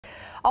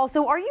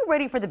Also, are you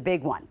ready for the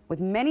big one? With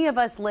many of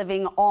us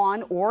living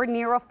on or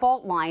near a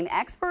fault line,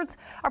 experts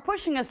are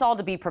pushing us all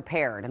to be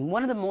prepared. And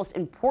one of the most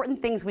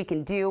important things we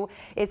can do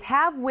is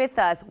have with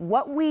us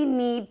what we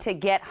need to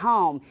get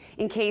home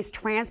in case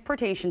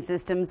transportation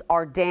systems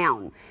are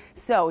down.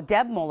 So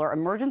Deb Moller,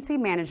 emergency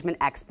management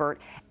expert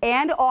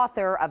and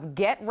author of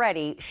Get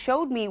Ready,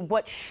 showed me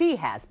what she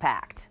has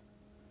packed.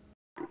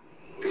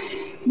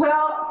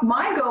 Well,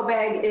 my go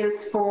bag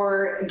is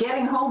for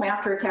getting home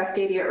after a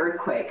Cascadia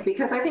earthquake,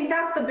 because I think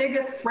that's the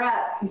biggest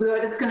threat,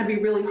 but it's going to be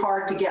really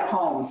hard to get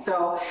home.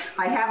 So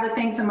I have the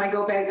things in my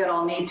go bag that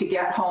I'll need to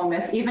get home,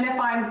 even if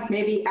I'm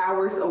maybe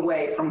hours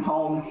away from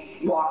home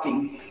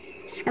walking.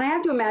 And I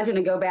have to imagine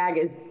a go bag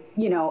is,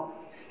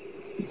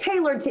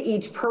 tailored to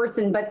each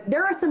person, but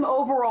there are some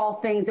overall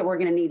things that we're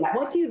going to need. Yes.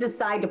 What do you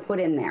decide to put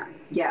in there?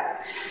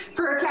 Yes.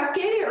 For a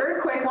Cascadia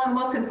earthquake, one of the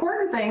most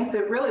important things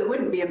that really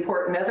wouldn't be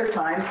important other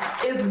times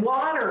is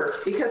water,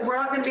 because we're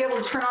not going to be able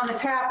to turn on the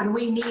tap and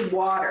we need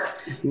water.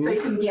 So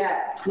you can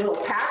get little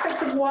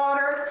packets of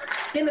water.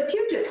 In the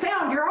Puget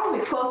Sound, you're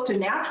always close to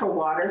natural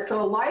water,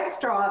 so a life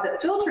straw that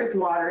filters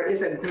water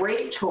is a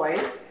great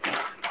choice.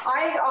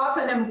 I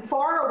often am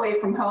far away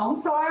from home,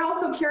 so I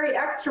also carry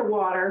extra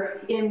water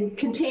in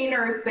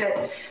containers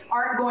that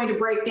aren't going to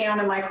break down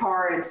in my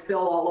car and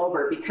spill all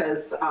over,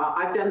 because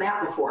I've done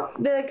that before.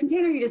 The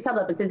container you just held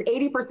up, it says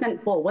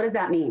 80% full. What does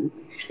that mean?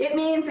 It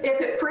means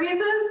if it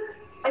freezes,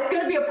 it's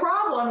going to be a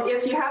problem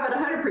if you have it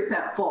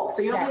 100% full.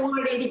 So you only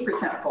want it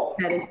 80% full.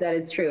 That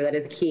is true. That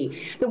is key.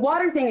 The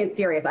water thing is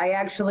serious.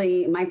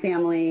 My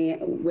family,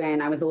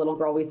 when I was a little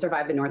girl, we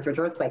survived the Northridge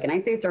earthquake. And I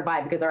say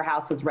survived because our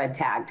house was red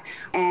tagged.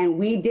 And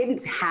we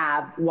didn't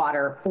have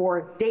water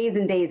for days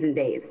and days and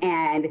days.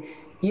 And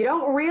you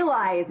don't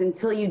realize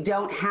until you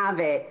don't have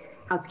it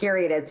how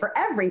scary it is for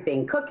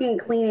everything, cooking,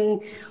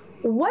 cleaning.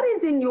 What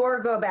is in your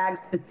go bag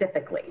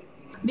specifically?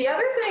 The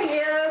other thing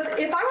is,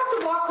 if I have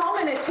to walk home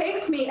and it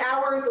takes me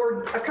hours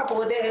or a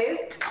couple of days,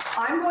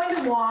 I'm going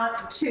to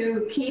want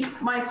to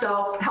keep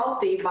myself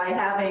healthy by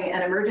having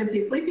an emergency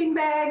sleeping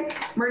bag,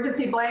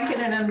 emergency blanket,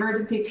 and an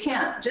emergency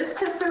tent, just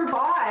to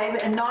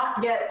survive and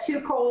not get too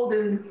cold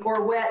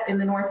or wet in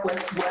the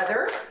Northwest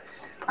weather.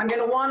 I'm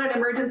going to want an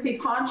emergency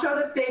poncho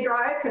to stay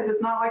dry, because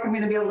it's not like I'm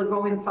going to be able to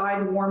go inside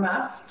and warm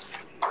up.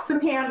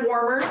 Some hand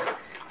warmers,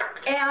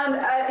 and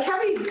a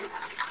heavy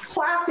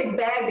plastic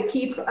bag to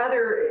keep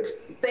other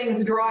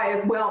things dry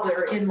as well that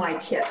are in my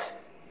kit.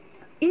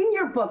 In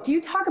your book, do you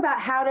talk about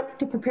how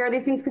to prepare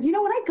these things? Because when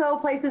I go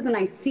places and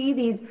I see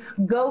these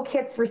go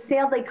kits for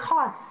sale, they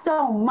cost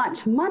so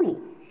much money.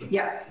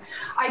 Yes,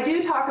 I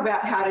do talk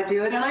about how to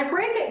do it, and I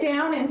break it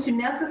down into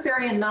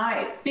necessary and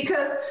nice,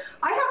 because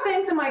I have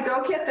things in my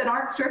go kit that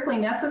aren't strictly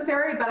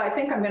necessary, but I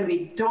think I'm going to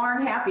be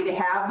darn happy to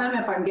have them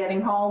if I'm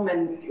getting home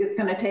and it's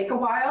going to take a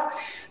while.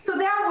 So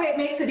that way it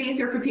makes it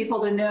easier for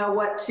people to know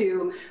what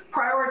to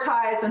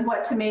prioritize and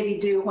what to maybe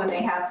do when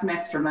they have some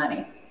extra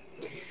money.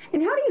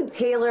 And how do you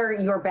tailor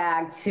your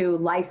bag to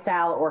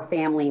lifestyle or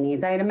family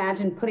needs? I'd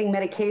imagine putting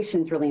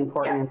medication is really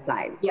important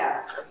inside.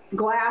 Yes,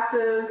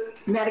 glasses,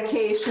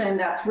 medication,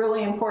 that's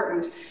really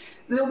important.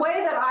 The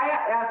way that I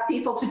ask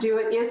people to do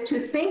it is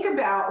to think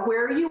about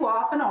where you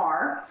often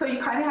are, so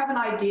you kind of have an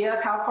idea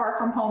of how far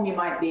from home you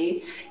might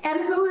be,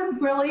 and who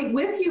is really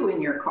with you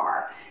in your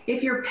car.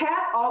 If your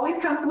pet always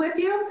comes with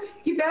you,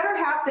 you better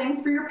have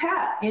things for your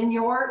pet in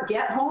your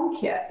get home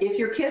kit. If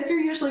your kids are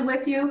usually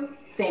with you,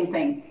 same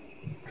thing.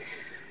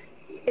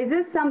 Is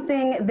this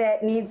something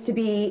that needs to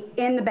be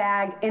in the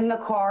bag, in the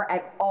car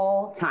at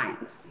all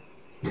times?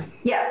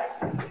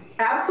 Yes,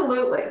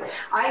 absolutely.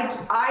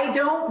 I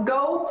don't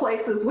go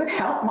places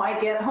without my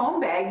get home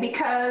bag,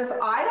 because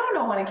I don't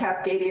know when a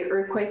Cascadia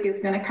earthquake is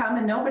going to come,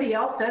 and nobody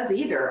else does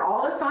either.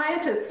 All the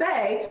scientists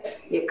say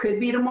it could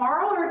be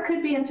tomorrow or it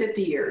could be in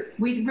 50 years.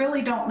 We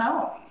really don't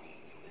know.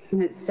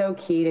 And it's so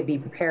key to be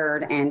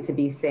prepared and to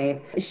be safe.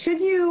 Should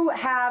you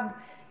have,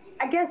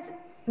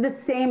 the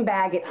same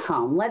bag at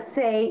home? Let's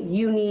say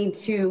you need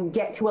to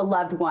get to a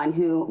loved one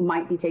who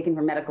might be taken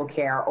for medical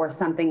care or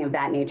something of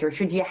that nature.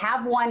 Should you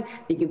have one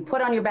that you can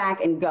put on your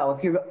back and go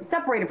if you're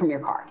separated from your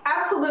car?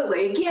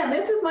 Absolutely. Again,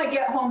 this is my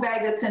get home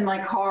bag that's in my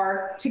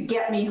car to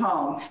get me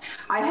home.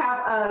 I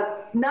have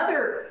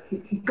another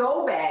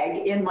go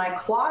bag in my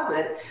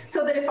closet,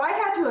 so that if I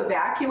had to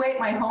evacuate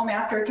my home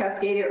after a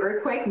Cascadia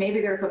earthquake,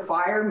 maybe there's a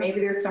fire,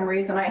 maybe there's some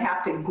reason I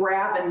have to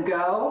grab and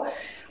go,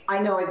 I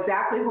know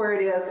exactly where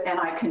it is, and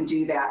I can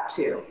do that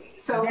too.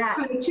 So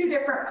kind of two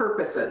different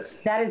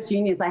purposes. That is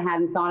genius. I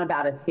hadn't thought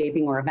about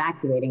escaping or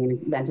evacuating in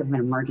the event of an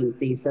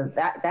emergency. So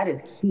that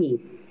is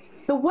key.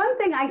 The one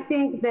thing I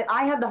think that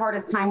I have the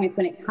hardest time with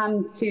when it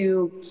comes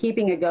to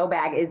keeping a go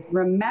bag is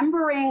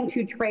remembering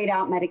to trade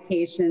out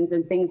medications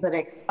and things that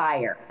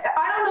expire.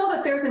 I don't know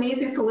that there's an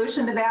easy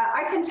solution to that.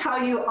 I can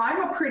tell you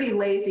I'm a pretty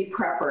lazy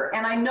prepper,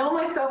 and I know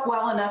myself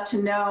well enough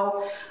to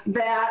know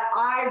that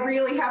I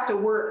really have to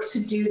work to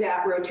do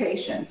that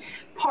rotation.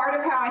 part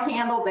of how I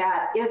handle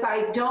that is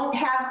I don't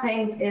have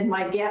things in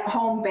my get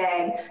home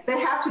bag that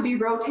have to be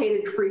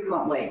rotated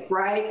frequently,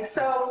 right?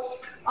 So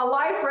a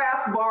life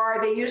raft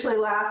bar, they usually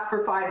last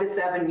for 5 to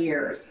 7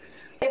 years.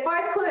 If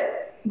I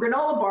put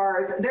granola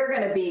bars, they're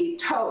going to be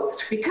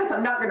toast because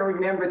I'm not going to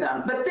remember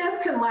them. But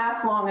this can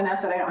last long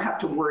enough that I don't have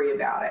to worry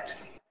about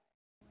it.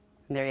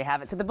 There you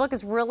have it. So the book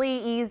is really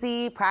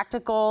easy,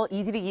 practical,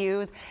 easy to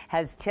use,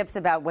 has tips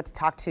about what to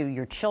talk to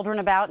your children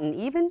about, and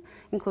even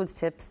includes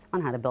tips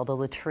on how to build a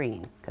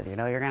latrine, because you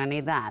know you're going to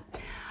need that.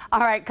 All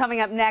right,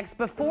 coming up next,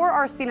 before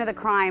our Scene of the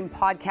Crime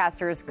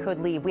podcasters could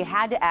leave, we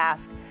had to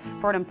ask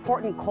for an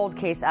important cold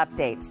case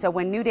update. So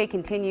when New Day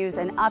continues,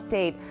 an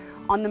update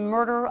on the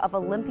murder of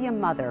Olympia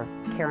mother,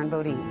 Karen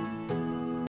Bodine.